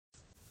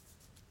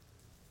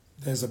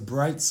There's a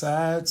bright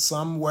side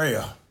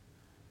somewhere.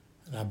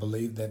 And I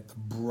believe that the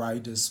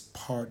brightest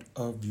part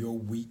of your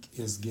week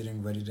is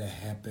getting ready to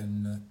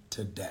happen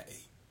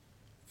today.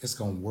 It's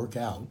going to work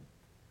out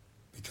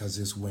because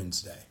it's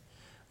Wednesday.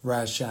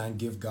 Rise, shine,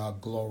 give God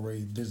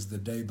glory. This is the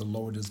day the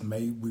Lord has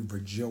made. We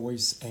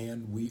rejoice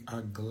and we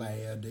are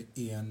glad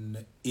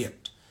in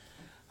it.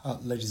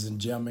 Ladies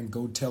and gentlemen,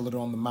 go tell it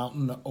on the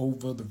mountain,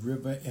 over the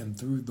river, and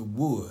through the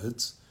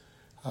woods.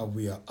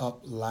 We are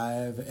up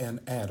live and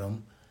at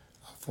 'em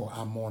for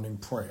our morning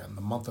prayer. In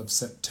the month of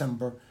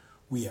September,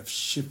 we have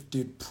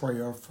shifted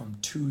prayer from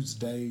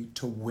Tuesday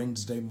to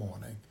Wednesday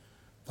morning.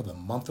 For the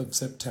month of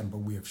September,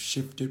 we have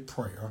shifted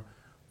prayer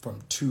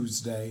from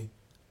Tuesday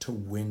to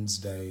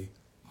Wednesday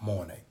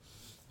morning.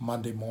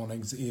 Monday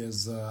mornings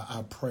is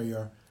our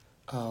prayer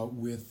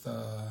with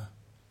the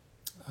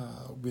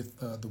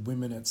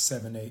women at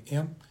 7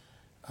 a.m.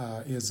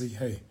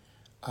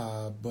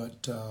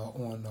 But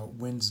on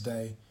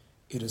Wednesday,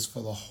 it is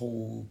for the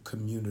whole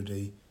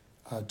community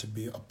to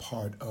be a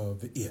part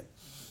of it.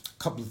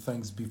 A couple of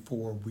things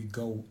before we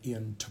go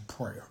into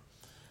prayer.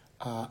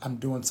 I'm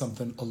doing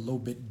something a little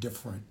bit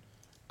different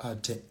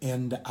to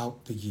end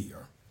out the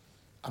year.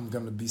 I'm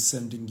going to be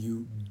sending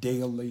you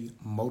daily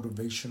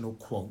motivational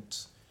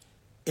quotes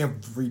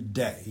every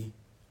day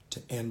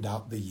to end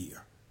out the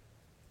year.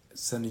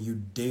 Sending you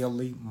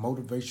daily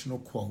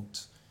motivational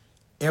quotes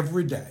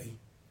every day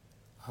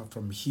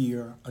from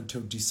here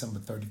until December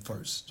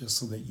 31st, just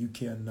so that you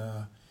can,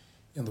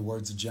 in the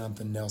words of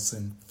Jonathan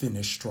Nelson,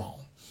 finish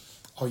strong.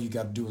 All you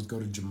got to do is go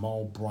to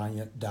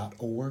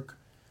jamalbryant.org,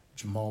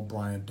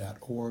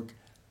 jamalbryant.org.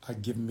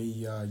 Give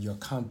me your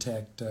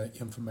contact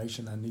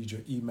information. I need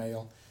your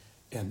email.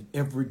 And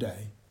every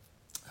day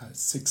at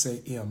 6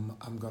 a.m.,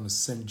 I'm going to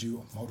send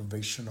you a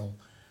motivational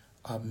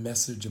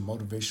message, a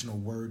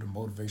motivational word, a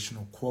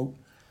motivational quote,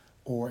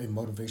 or a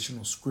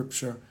motivational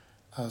scripture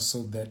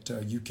so that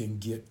you can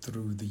get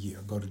through the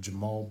year. Go to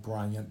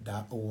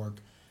jamalbryant.org,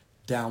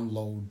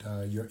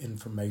 download your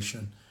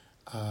information,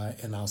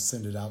 and I'll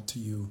send it out to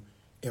you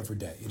every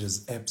day. It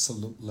is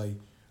absolutely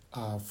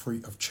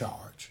free of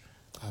charge.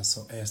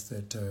 So ask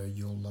that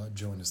you'll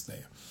join us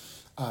there.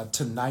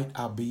 Tonight,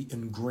 I'll be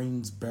in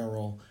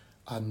Greensboro,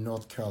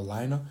 North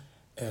Carolina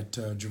at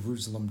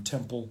Jerusalem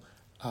Temple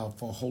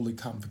for Holy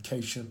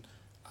Convocation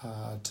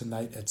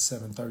tonight at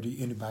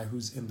 7:30. Anybody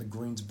who's in the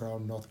Greensboro,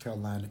 North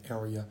Carolina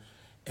area,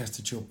 ask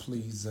that you'll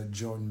please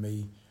join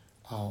me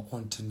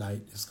on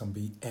tonight. It's going to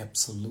be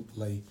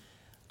absolutely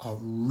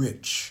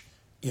rich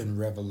in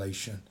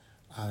revelation,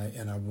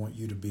 and I want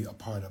you to be a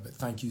part of it.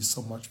 Thank you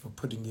so much for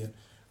putting it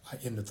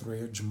in the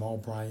thread,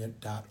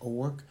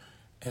 jamalbryant.org.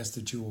 Ask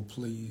that you will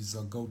please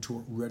go to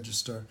it,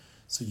 register,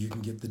 so you can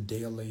get the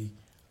daily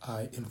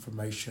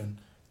information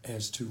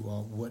as to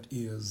what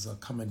is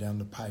coming down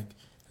the pike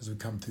as we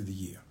come through the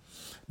year.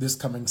 This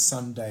coming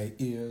Sunday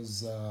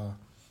is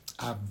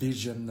our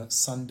Vision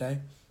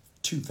Sunday.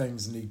 Two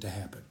things need to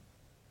happen.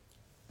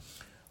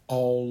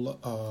 All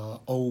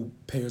old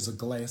pairs of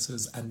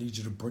glasses, I need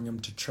you to bring them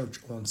to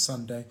church on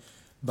Sunday.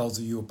 Those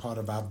of you who are part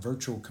of our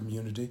virtual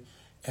community,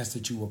 ask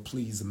that you will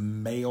please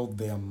mail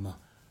them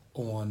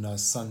on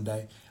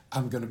Sunday.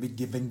 I'm going to be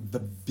giving the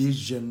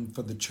vision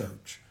for the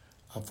church,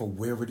 for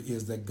where it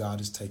is that God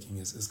is taking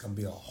us. It's going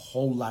to be a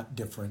whole lot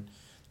different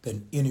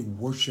than any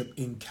worship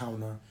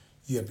encounter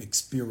you have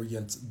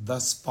experienced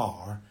thus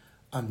far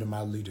under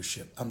my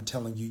leadership. I'm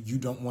telling you, you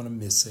don't want to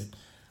miss it.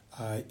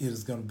 It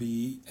is going to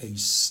be a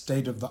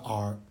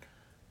state-of-the-art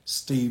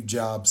Steve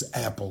Jobs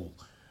Apple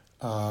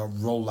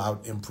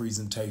rollout and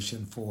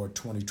presentation for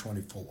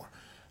 2024.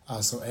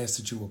 So ask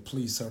that you will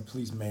please, sir,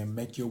 please, ma'am,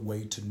 make your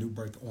way to New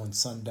Birth on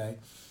Sunday.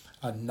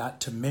 Not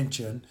to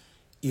mention,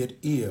 it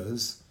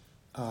is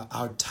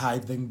our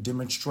tithing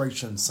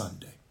demonstration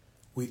Sunday.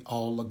 We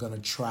all are going to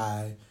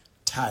try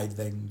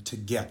tithing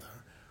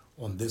together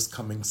on this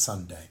coming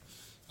Sunday.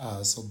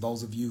 So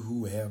those of you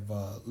who have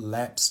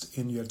lapsed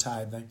in your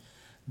tithing,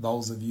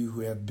 those of you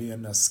who have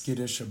been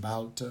skittish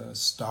about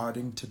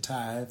starting to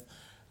tithe,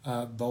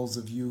 those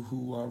of you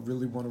who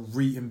really want to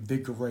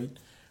reinvigorate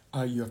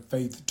your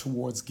faith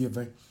towards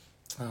giving,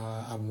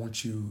 I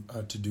want you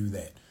to do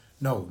that.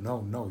 No,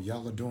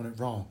 y'all are doing it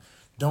wrong.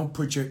 Don't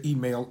put your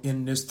email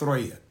in this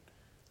thread.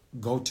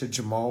 Go to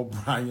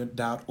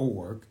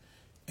jamalbryant.org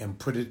and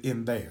put it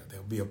in there.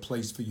 There'll be a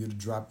place for you to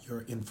drop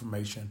your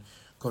information.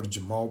 Go to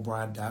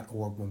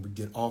jamalbryant.org when we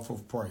get off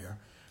of prayer.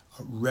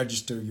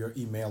 Register your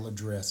email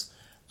address,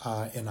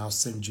 and I'll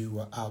send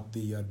you out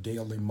the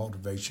daily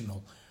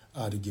motivational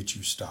to get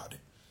you started.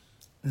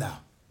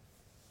 Now,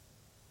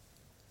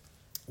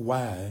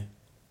 why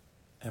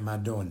am I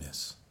doing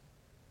this?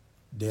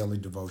 Daily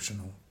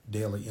devotional,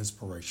 daily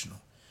inspirational,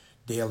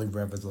 daily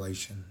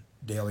revelation,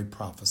 daily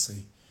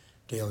prophecy,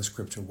 daily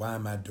scripture. Why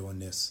am I doing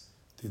this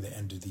through the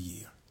end of the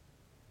year?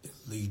 It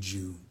leads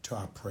you to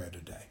our prayer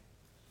today.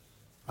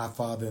 My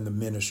father in the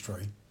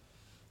ministry,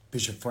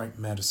 Bishop Frank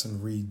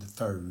Madison Reed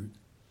III,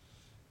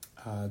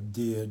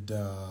 did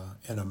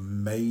an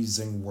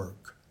amazing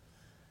work.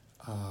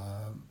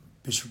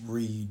 Bishop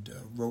Reed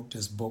wrote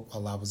this book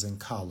while I was in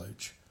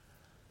college.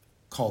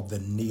 called the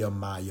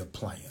Nehemiah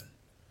Plan.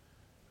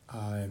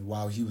 And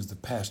while he was the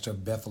pastor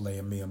of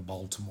Bethlehem in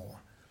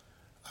Baltimore,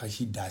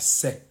 he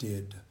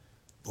dissected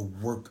the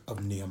work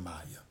of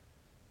Nehemiah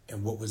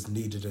and what was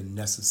needed and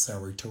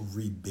necessary to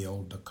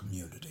rebuild the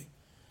community.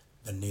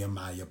 The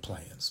Nehemiah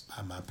Plans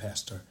by my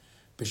pastor,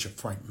 Bishop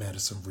Frank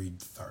Madison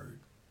Reed III.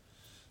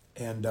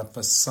 And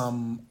for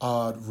some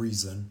odd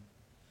reason,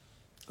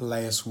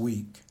 last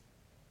week,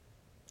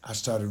 I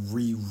started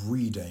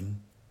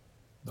rereading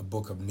the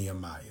book of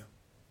Nehemiah.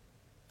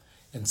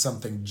 And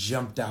something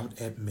jumped out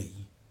at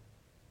me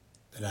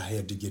that I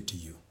had to get to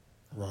you.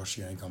 Ross,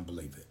 you ain't gonna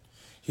believe it.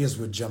 Here's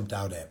what jumped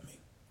out at me.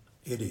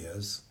 It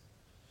is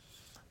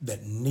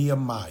that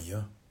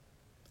Nehemiah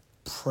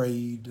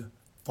prayed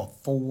for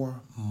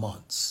 4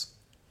 months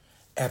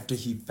after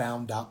he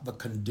found out the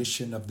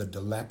condition of the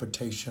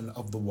dilapidation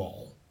of the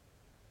wall.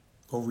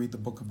 Go read the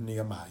book of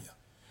Nehemiah.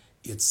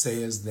 It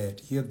says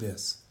that, hear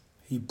this,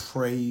 he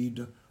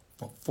prayed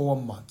for 4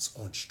 months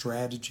on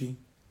strategy,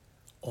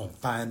 on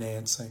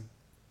financing,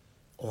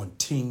 on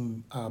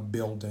team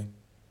building,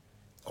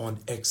 on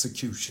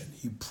execution.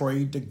 He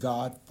prayed to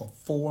God for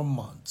 4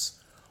 months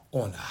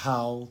on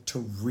how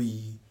to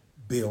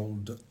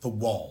rebuild the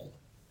wall.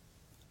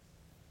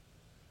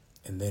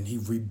 And then he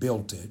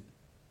rebuilt it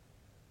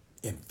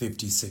in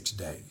 56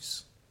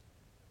 days.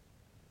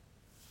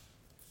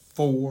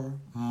 4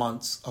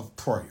 months of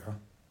prayer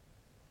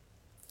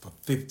for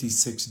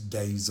 56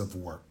 days of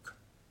work.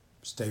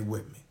 Stay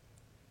with me.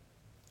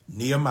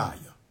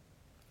 Nehemiah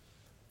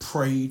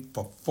prayed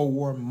for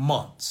 4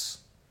 months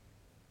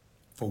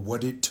for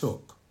what it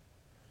took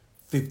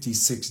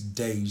 56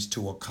 days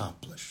to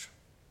accomplish.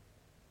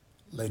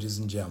 Ladies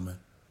and gentlemen,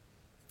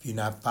 if you're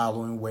not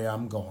following where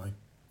I'm going,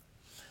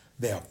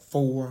 there are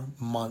 4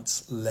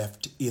 months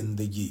left in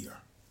the year.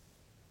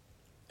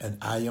 And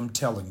I am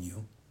telling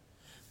you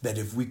that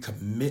if we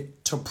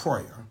commit to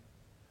prayer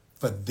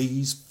for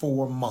these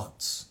 4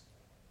 months,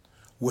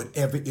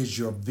 whatever is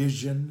your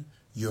vision,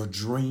 your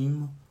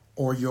dream,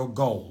 or your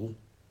goal,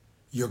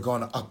 you're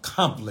going to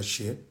accomplish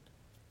it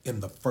in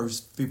the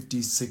first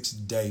 56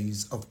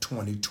 days of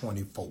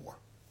 2024.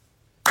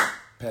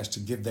 Pastor,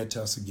 give that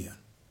to us again.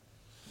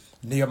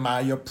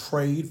 Nehemiah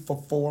prayed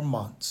for 4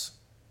 months.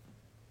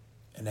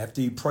 And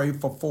after he prayed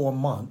for 4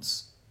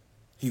 months,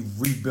 he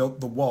rebuilt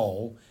the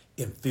wall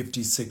in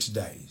 56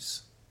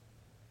 days.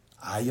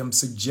 I am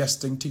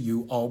suggesting to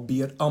you,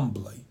 albeit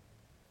humbly,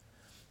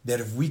 that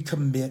if we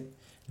commit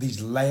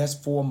these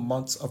last 4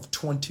 months of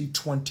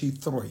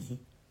 2023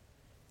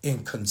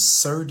 in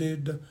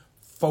concerted,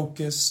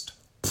 focused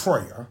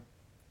prayer,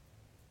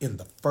 in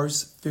the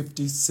first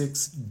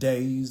 56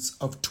 days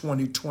of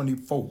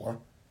 2024,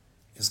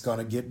 it's going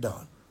to get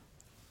done.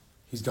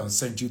 He's going to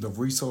send you the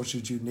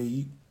resources you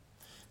need,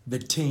 the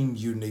team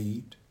you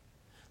need,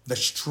 the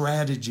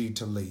strategy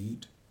to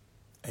lead,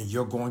 and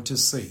you're going to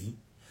see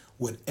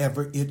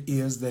whatever it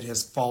is that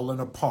has fallen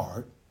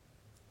apart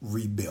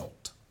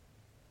rebuilt.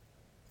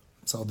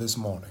 So this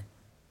morning,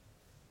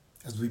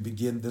 as we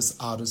begin this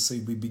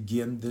odyssey, we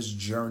begin this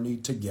journey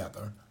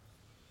together,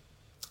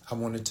 I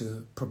wanted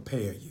to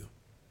prepare you.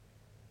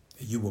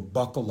 You will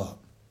buckle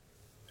up.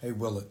 Hey,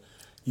 Willard,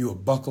 you will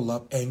buckle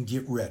up and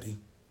get ready,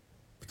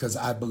 because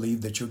I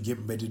believe that you're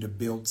getting ready to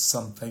build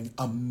something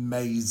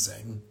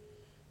amazing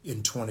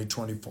in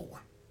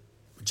 2024.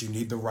 But you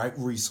need the right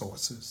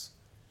resources.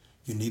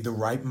 You need the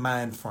right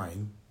mind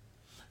frame.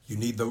 You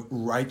need the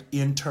right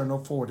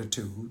internal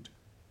fortitude.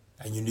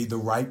 And you need the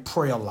right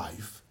prayer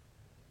life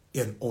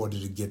in order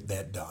to get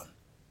that done.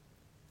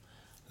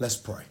 Let's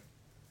pray.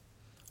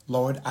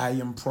 Lord, I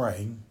am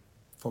praying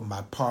for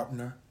my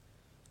partner.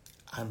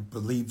 I'm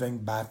believing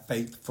by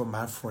faith for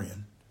my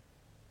friend.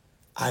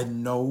 I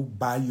know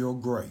by your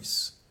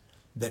grace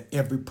that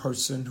every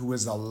person who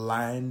is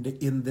aligned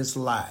in this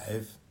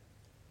live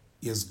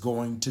is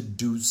going to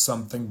do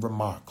something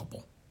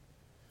remarkable.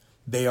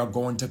 They are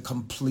going to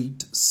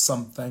complete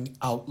something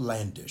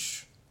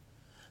outlandish.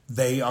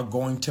 They are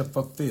going to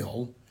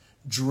fulfill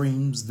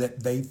dreams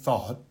that they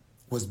thought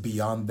was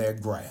beyond their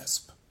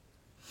grasp.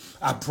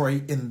 I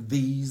pray in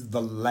these,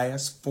 the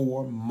last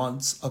 4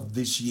 months of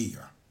this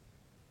year,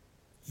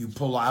 you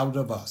pull out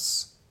of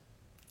us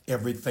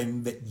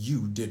everything that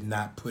you did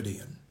not put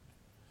in.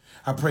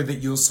 I pray that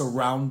you'll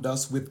surround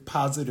us with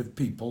positive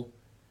people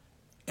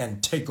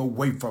and take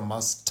away from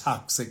us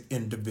toxic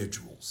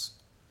individuals.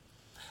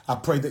 I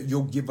pray that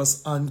you'll give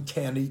us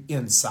uncanny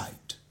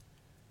insight.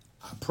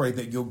 I pray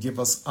that you'll give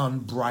us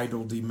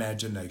unbridled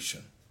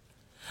imagination.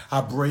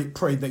 I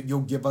pray that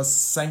you'll give us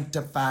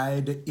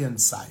sanctified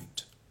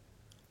insight.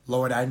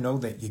 Lord, I know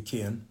that you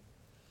can.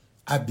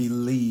 I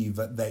believe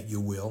that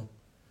you will.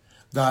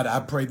 God, I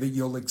pray that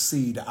you'll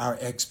exceed our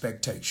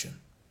expectation,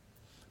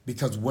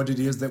 because what it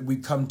is that we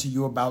come to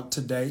you about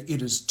today,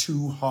 it is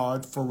too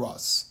hard for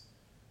us.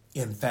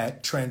 In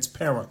fact,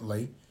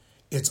 transparently,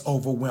 it's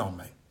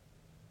overwhelming,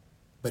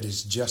 but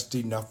it's just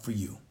enough for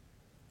you.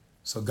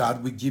 So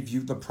God, we give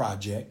you the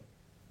project.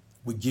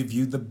 We give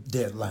you the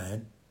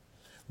deadline.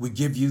 We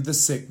give you the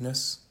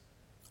sickness.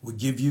 We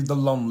give you the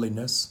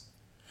loneliness.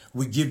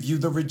 We give you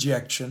the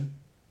rejection.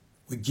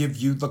 We give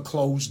you the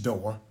closed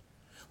door.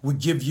 We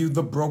give you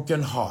the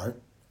broken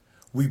heart.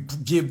 We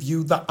give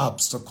you the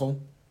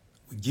obstacle.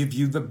 We give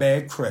you the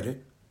bad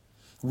credit.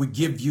 We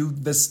give you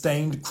the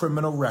stained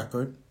criminal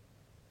record.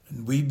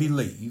 And we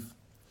believe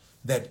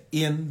that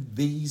in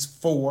these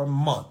 4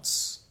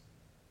 months,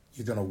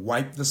 you're going to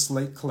wipe the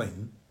slate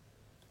clean,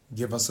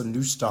 give us a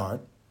new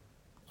start,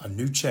 a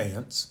new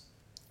chance,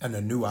 and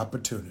a new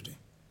opportunity.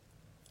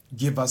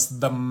 Give us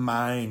the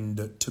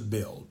mind to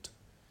build.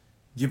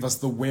 Give us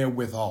the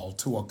wherewithal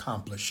to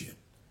accomplish it.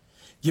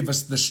 Give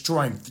us the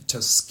strength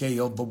to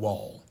scale the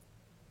wall.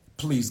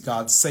 Please,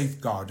 God,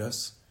 safeguard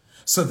us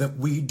so that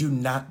we do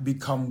not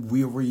become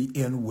weary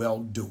in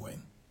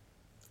well-doing.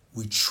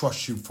 We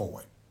trust you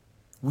for it.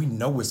 We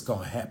know it's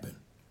going to happen.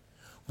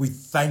 We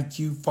thank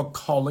you for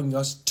calling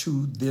us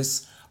to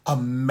this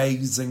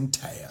amazing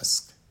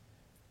task.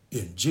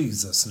 In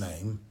Jesus'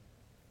 name,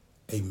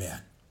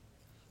 amen.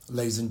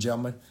 Ladies and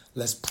gentlemen,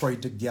 let's pray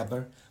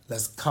together.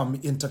 Let's come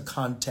into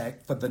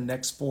contact for the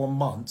next 4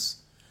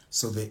 months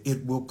so that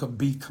it will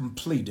be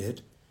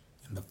completed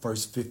in the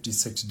first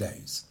 56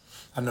 days.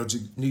 I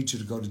need you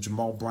to go to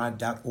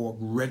jamalbryant.org,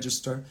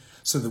 register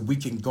so that we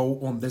can go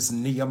on this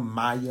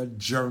Nehemiah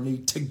journey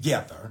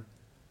together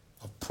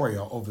of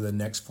prayer over the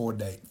next 4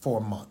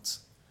 months.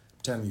 I'm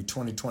telling you,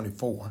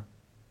 2024,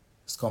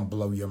 it's going to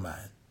blow your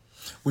mind.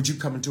 Would you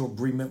come into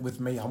agreement with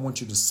me? I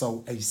want you to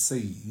sow a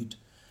seed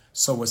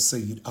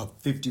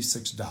of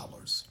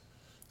 $56.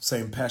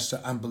 Saying,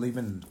 Pastor, I'm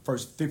believing in the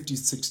first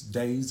 56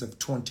 days of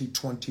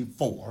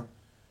 2024,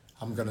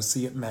 I'm going to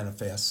see it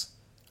manifest,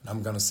 and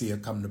I'm going to see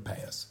it come to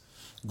pass.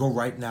 Go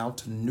right now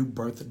to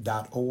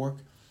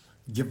newbirth.org,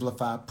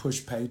 Givelify,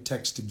 push pay,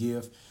 text to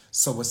give,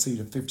 sow a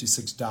seed of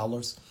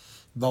 $56.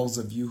 Those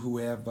of you who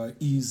have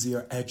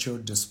easier at your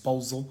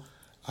disposal,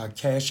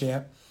 Cash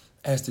App,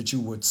 ask that you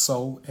would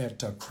sow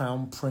at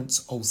Crown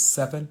Prince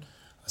 07,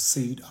 a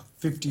seed of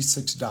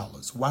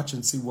 $56. Watch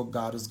and see what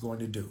God is going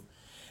to do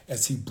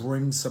as he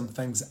brings some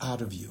things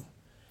out of you,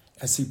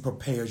 as he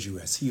prepares you,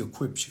 as he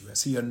equips you,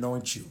 as he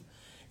anoints you.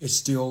 It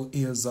still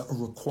is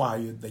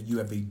required that you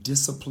have a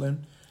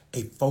discipline,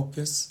 a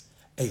focus,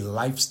 a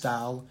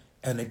lifestyle,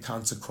 and a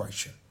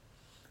consecration.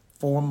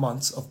 4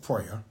 months of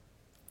prayer,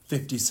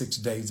 56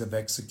 days of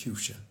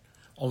execution.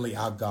 Only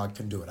our God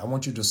can do it. I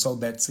want you to sow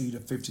that seed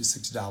of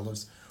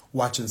 $56.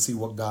 Watch and see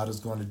what God is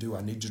going to do.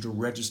 I need you to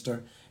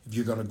register if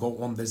you're going to go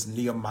on this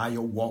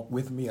Nehemiah walk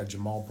with me at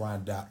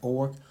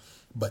jamalbryant.org.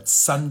 But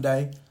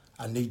Sunday,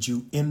 I need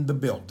you in the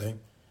building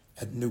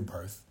at New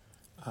Birth,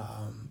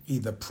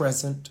 either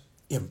present,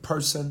 in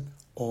person,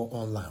 or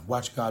online.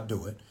 Watch God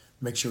do it.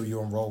 Make sure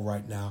you enroll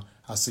right now.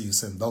 I'll see you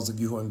soon. Those of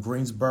you who are in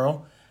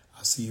Greensboro,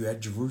 I'll see you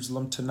at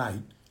Jerusalem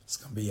tonight. It's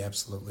going to be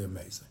absolutely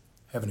amazing.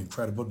 Have an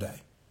incredible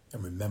day.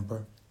 And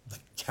remember, the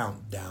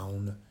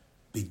countdown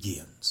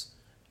begins.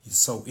 You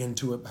sow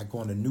into it by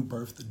going to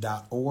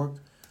newbirth.org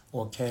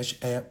or Cash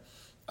App,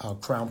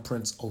 Crown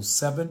Prince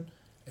 07,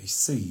 a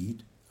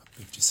seed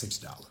of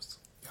 $56.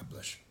 God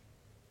bless you.